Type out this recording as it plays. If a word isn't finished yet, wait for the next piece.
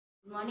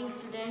Morning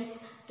students,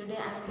 today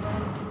I am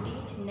going to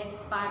teach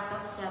next part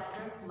of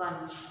chapter 1.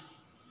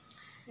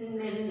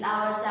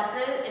 Our chapter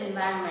is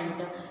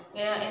environment.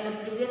 In the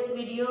previous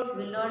video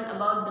we learned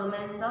about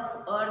domains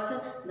of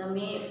earth,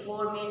 the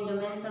four main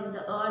domains of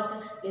the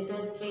earth: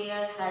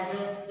 lithosphere,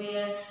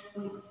 hydrosphere,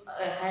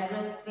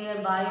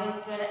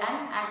 biosphere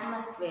and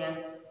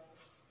atmosphere.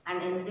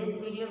 And in this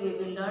video we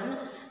will learn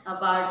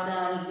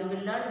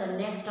the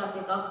next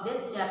topic of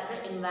this chapter,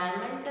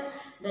 environment.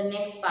 The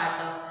next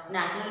part of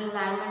natural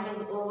environment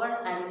is over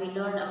and we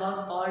learned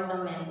about all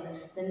domains.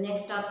 The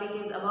next topic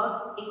is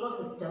about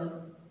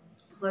ecosystem.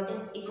 What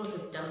is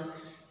ecosystem?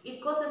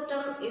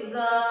 Ecosystem is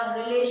a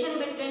relation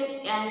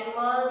between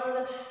humans,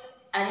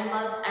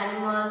 animals,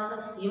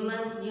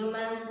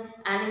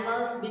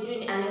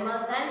 between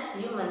animals and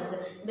humans.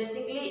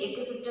 Basically,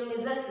 ecosystem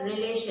is a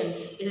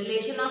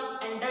relation of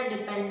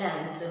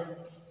interdependence.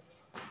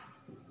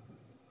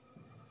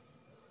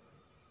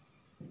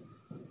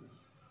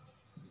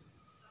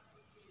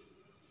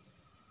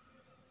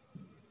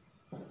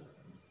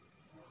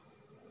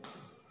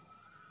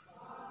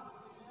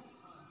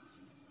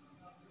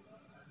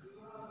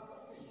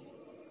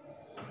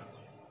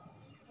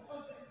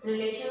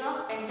 Relation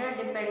of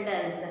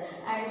interdependence,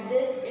 and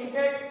this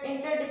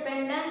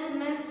interdependence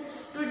means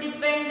to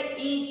depend on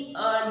each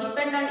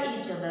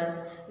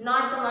other,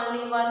 not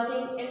only one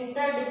thing.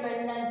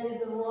 Interdependence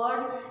is a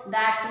word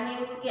that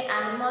means कि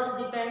animals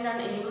depend on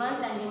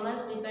humans and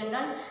humans depend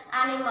on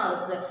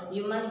animals,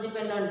 humans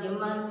depend on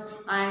humans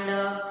and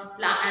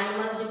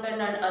animals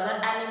depend on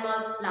other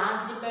animals,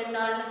 plants depend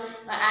on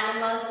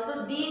animals.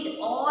 So these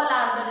all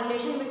are the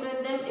relation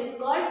between them is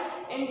called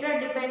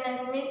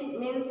interdependence.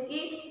 means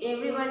कि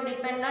everyone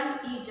depend on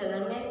each other,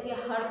 means कि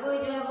हर कोई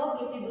जो है वो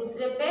किसी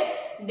दूसरे पे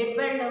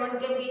depend है,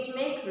 उनके बीच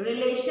में एक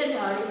रिलेशन है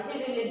और इसी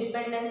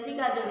डिपेंडेंसी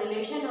का जो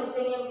रिलेशन है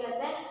उसे हम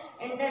कहते हैं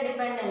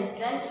interdependence.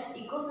 Then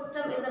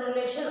ecosystem is a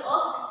relation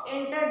of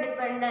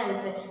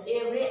interdependence.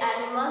 Every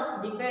animals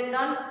depend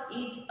on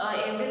each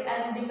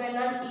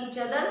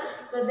other.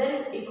 So then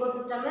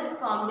ecosystem is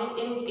formed.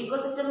 In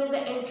ecosystem is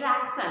an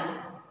interaction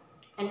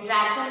between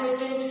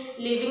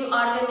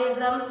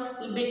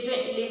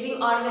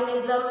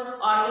organism.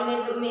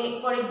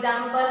 For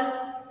example,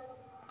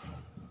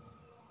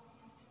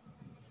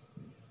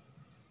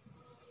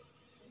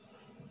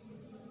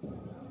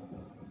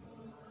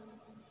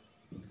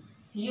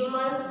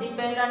 humans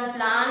depend on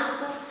plants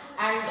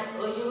and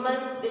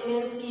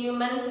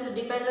humans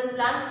depend on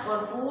plants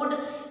for food.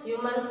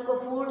 humans को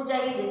food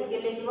चाहिए जिसके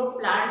लिए कि वो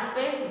plants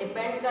पे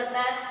depend करता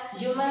है.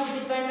 humans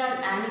depend on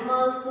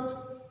animals.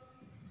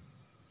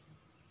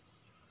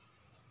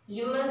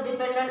 humans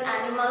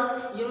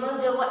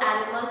जो वो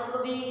animals को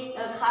भी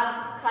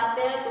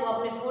खाते हैं, तो वो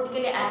अपने food के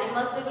लिए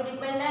animals पे भी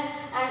depend है.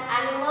 and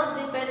animals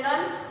depend on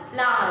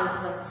plants.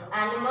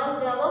 animals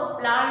जो है वो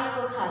plants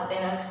को खाते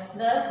हैं,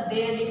 thus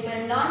they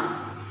depend on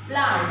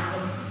plants.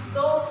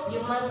 So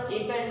humans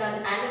depend on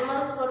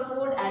animals for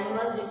food,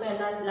 animals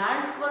depend on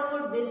plants for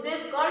food. This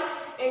is called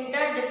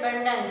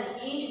interdependence.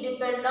 Each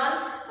depend on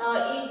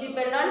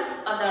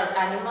other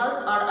animals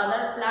or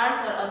other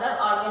plants or other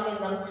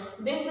organisms.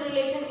 This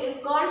relation is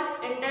called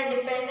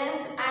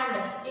interdependence, and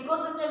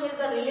ecosystem is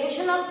a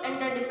relation of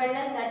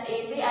interdependence that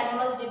every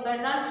animals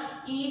depend on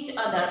each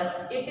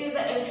other. It is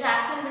an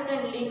interaction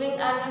between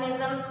living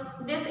organism.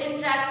 This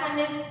interaction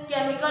is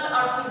chemical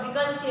or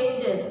physical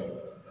changes.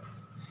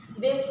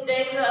 This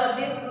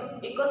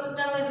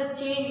ecosystem is a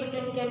change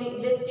between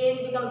this change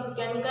become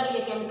chemical.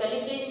 ये chemically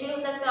change भी हो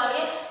सकता है और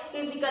ये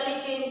physically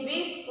change भी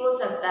हो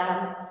सकता है.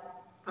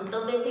 तो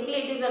basically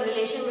it is a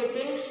relation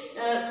between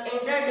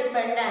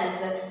interdependence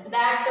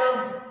that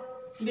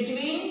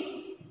between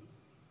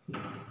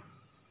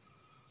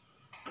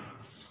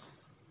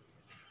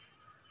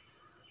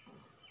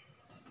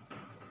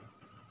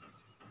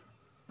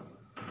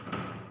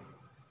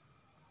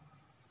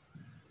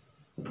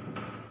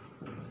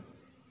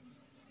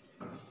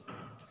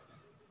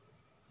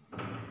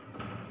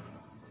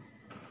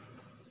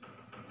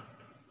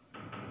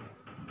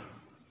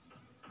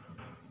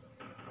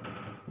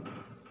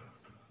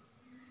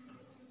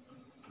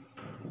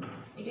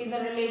it is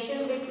a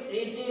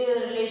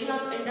relation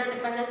of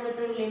interdependence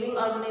between living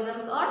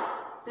organisms or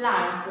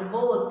plants.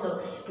 Both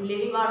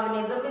living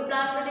organism भी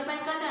plants पे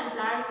depend करते हैं,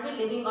 plants भी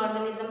living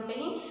organism पे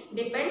ही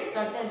depend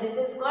करते हैं. This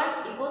is called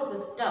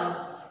ecosystem.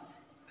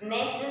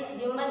 Next is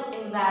human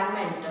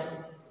environment.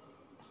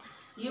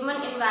 In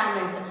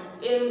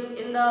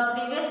the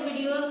previous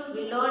videos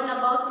we learned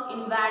about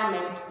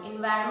environment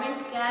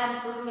क्या है. हम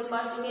शुरू में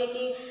पढ़ चुके हैं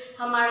कि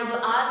हमारे जो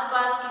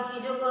आसपास की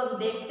चीज़ों को हम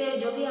देखते हैं,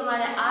 जो भी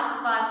हमारे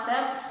आसपास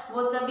है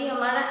वो सभी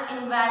हमारा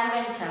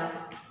environment है.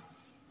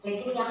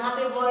 लेकिन यहाँ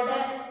पे वर्ड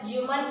है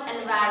ह्यूमन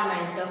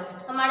एनवायरनमेंट.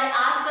 हमारे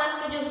आसपास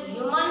के जो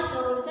ह्यूमंस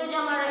हैं उनसे जो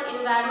हमारा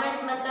environment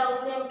बनता है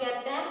उसे हम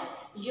कहते हैं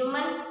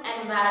human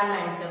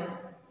environment.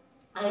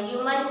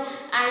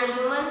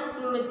 Humans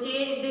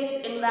change this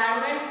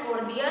environment for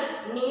their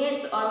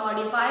needs or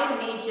modified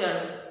nature.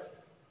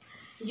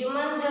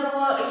 Humans जब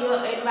वो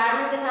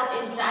environment के साथ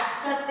interact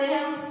करते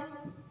हैं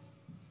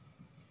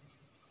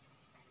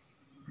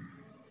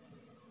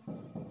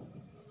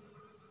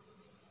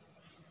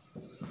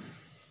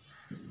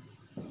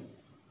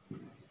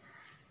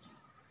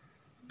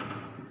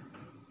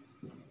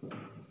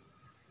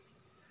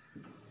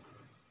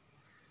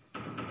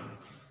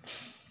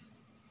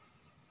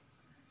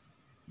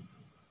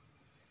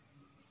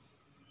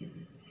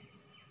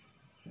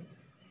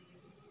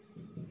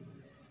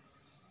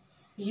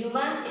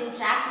Humans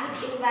interact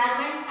with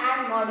environment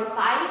and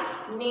modify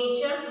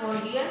nature for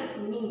their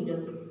need.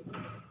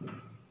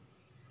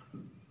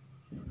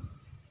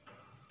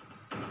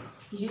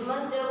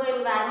 Human जो वो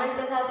इन्वायरमेंट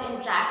के साथ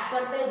इंटरेक्ट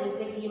करते हैं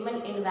जिससे कि ह्यूमन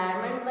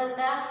इन्वायरमेंट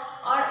बनता है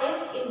और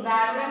इस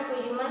इन्वायरमेंट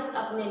को ह्यूमंस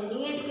अपने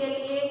नीड के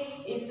लिए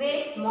इसे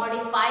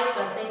मॉडिफाई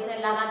करते हैं, इसे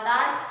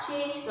लगातार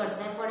चेंज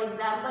करते हैं. For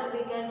example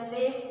we can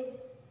say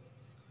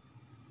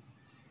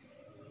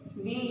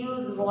we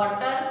use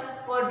water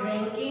for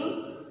drinking.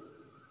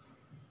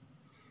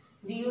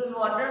 We use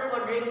water for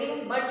drinking,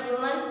 but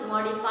humans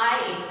modify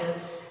it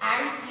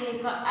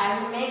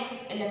and makes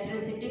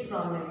electricity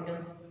from it.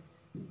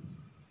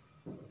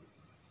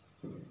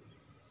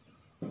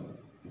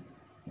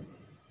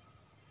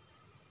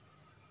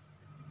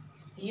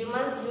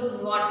 Humans use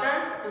water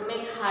to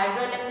make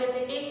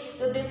hydroelectricity.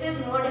 So this is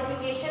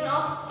modification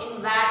of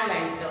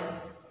environment.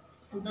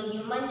 तो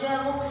human जो है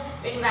वो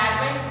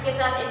environment के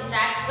साथ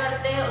interact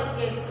करते हैं,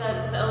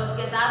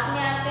 उसके साथ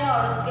में आते हैं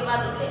और उसके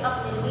बाद उसे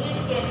अपने नीड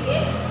के लिए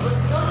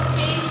उसको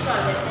चेंज कर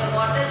देते हैं.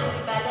 वाटर जो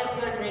कि पहले हम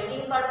केवल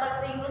ड्रिंकिंग पर्पज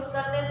से यूज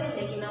करते थे,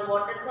 लेकिन अब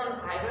वाटर से हम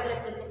हाइड्रो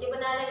इलेक्ट्रिसिटी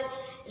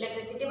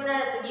बना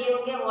रहे तो ये हो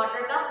गया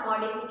वाटर का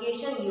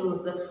मॉडिफिकेशन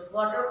यूज.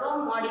 वाटर को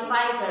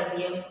मॉडिफाई कर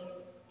दिए.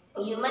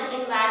 ह्यूमन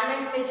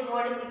इन्वायरमेंट में जो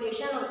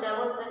मॉडिफिकेशन होता है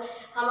वो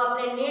हम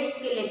अपने नीड्स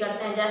के लिए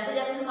करते हैं. जैसे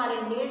जैसे हमारी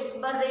नीड्स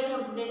बढ़ रही है,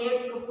 हम अपने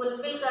नीड्स को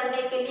फुलफिल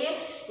करने के लिए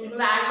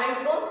इन्वायरमेंट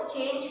को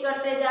चेंज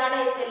करते जा रहे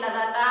हैं, इसे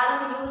लगातार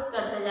हम यूज़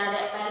करते जा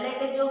रहे हैं. पहले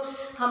के जो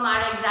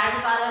हमारे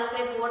ग्रैंडफादर्स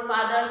थे,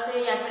 फोरफादर्स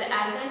थे या फिर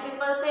एंशिएंट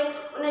पीपल थे,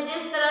 उन्हें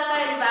जिस तरह का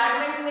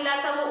इन्वायरमेंट मिला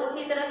था वो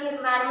उसी तरह के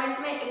इन्वायरमेंट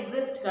में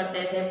एग्जिस्ट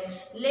करते थे.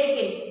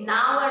 लेकिन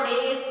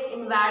nowadays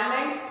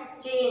environment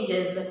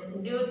changes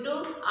due to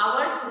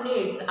our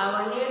needs.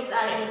 Our needs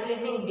are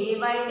increasing day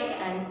by day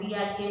and we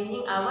are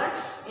changing our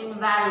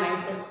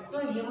environment.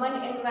 So human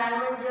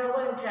environment जो है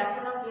वो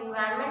interaction of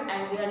environment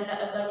and we are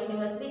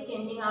continuously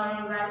changing our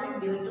environment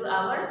due to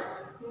our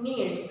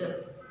needs.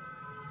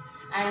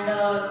 And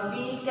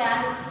we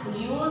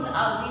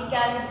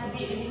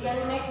can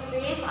make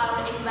safe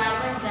our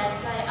environment. That's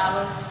why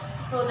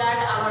so that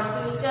our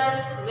future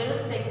will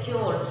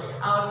secure.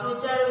 Our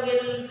future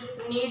will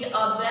need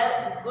a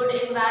good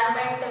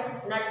environment,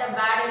 not a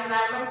bad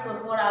environment. So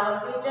for our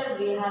future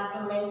we have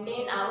to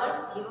maintain our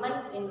human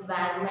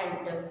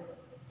environment.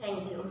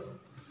 Thank you.